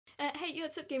Hey, yo,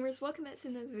 what's up, gamers? Welcome back to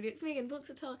another video. It's me again,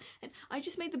 Versatile, and I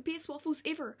just made the best waffles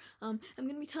ever. I'm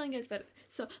gonna be telling you guys about it.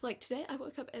 So, like, today I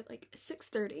woke up at, like,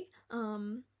 6:30.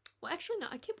 Well, actually, no,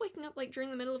 I kept waking up, like,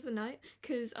 during the middle of the night,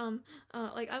 because,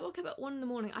 like, I woke up at 1 in the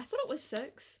morning. I thought it was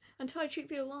 6, until I checked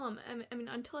the alarm, I mean,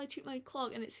 until I checked my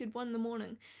clock, and it said 1 in the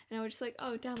morning, and I was just like,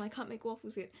 oh, damn, I can't make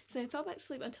waffles yet. So I fell back to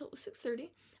sleep until it was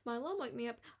 6:30. My alarm woke me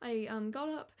up, I, got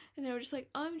up, and I was just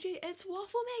like, OMG, it's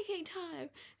waffle making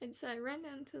time! And so I ran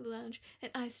down to the lounge,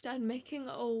 and I started making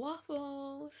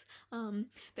waffles.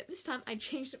 But this time, I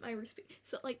changed up my recipe.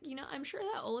 So, like, you know, I'm sure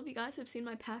that all of you guys have seen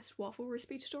my past waffle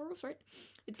recipe tutorials, right?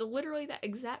 It's literally that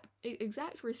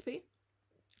exact recipe,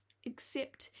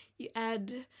 except you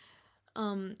add,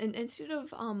 and instead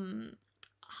of,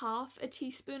 half a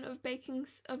teaspoon of baking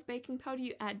powder,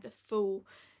 you add the full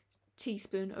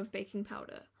teaspoon of baking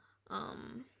powder.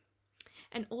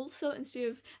 And also, instead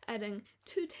of adding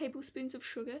 2 tablespoons of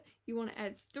sugar, you want to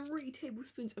add 3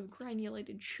 tablespoons of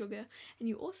granulated sugar, and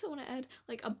you also want to add,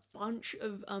 like, a bunch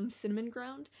of, cinnamon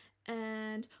ground,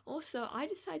 and also, I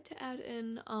decided to add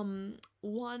in,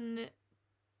 1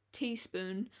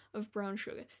 teaspoon of brown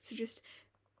sugar, so just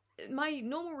my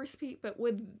normal recipe, but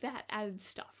with that added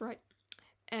stuff, right?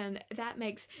 And that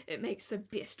makes the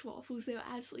best waffles. They were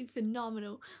absolutely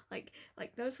phenomenal. Like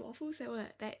those waffles,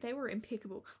 they were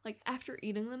impeccable. Like, after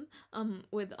eating them,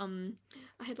 with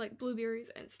I had like blueberries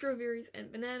and strawberries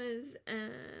and bananas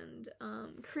and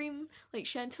cream, like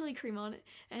chantilly cream on it,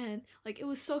 and like it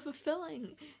was so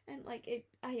fulfilling, and like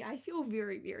I feel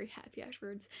very, very happy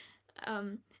afterwards.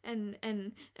 And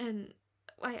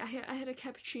I had a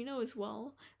cappuccino as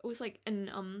well. It was like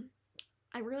an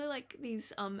I really like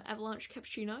these avalanche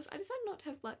cappuccinos. I decided not to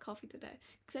have black coffee today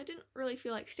because I didn't really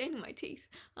feel like staining my teeth.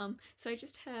 So I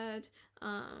just had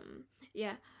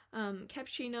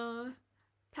cappuccino,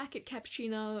 packet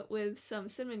cappuccino with some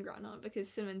cinnamon ground on it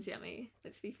because cinnamon's yummy,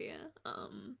 let's be fair.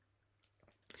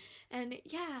 And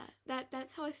yeah,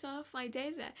 that's how I started off my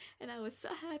day today, and I was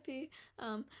so happy.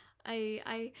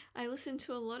 I listened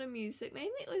to a lot of music.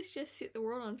 Mainly it was just Set the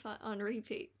World on Fire on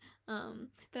repeat.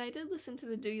 But I did listen to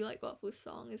the Do You Like Waffles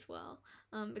song as well,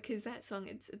 because that song,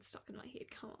 it's stuck in my head,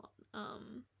 come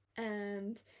on.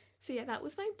 And so yeah, that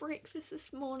was my breakfast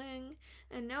this morning,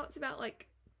 and now it's about like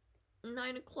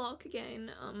 9 o'clock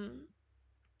again.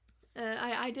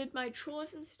 I did my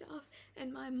chores and stuff,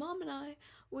 and my mom and I,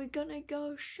 we're gonna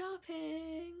go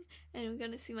shopping, and we're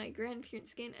gonna see my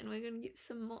grandparents again, and we're gonna get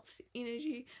some Monster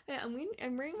Energy. Yeah,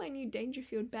 I'm wearing my new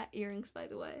Dangerfield bat earrings, by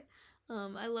the way.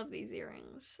 I love these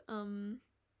earrings. I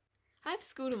have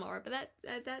school tomorrow, but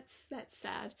that's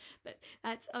sad, but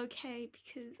that's okay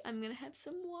because I'm gonna have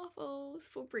some waffles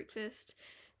for breakfast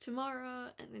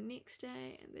tomorrow and the next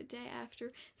day and the day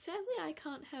after. Sadly, I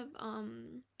can't have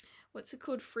what's it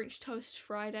called, French Toast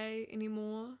Friday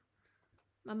anymore.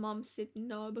 My mom said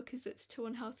no because it's too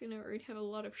unhealthy and I already have a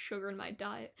lot of sugar in my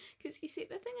diet. Because you see,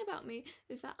 the thing about me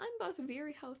is that I'm both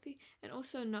very healthy and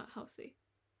also not healthy.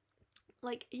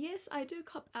 Like, yes, I do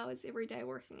cop hours every day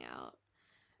working out,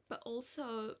 but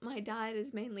also my diet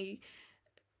is mainly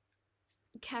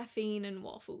caffeine and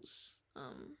waffles.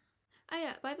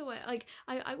 Yeah, by the way, like,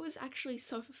 I was actually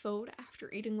so fulfilled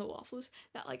after eating the waffles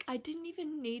that, like, I didn't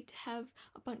even need to have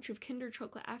a bunch of Kinder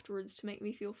chocolate afterwards to make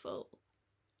me feel full.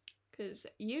 Because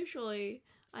usually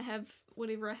I have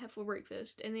whatever I have for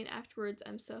breakfast, and then afterwards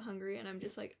I'm so hungry and I'm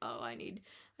just like, oh, I need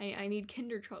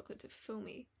Kinder chocolate to fulfill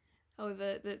me.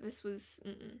 However, this was,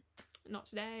 not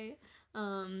today.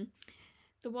 The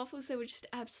waffles, they were just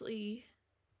absolutely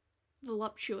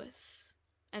voluptuous,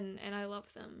 and I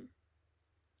love them.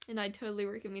 And I totally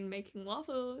recommend making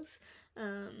waffles.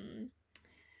 I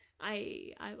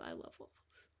love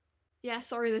waffles. Yeah,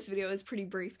 sorry this video is pretty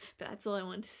brief, but that's all I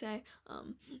wanted to say.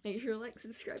 Make sure to like,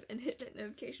 subscribe, and hit that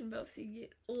notification bell so you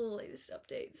get all the latest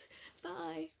updates.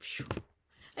 Bye!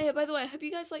 Oh yeah, by the way, I hope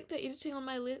you guys liked the editing on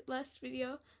my last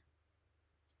video.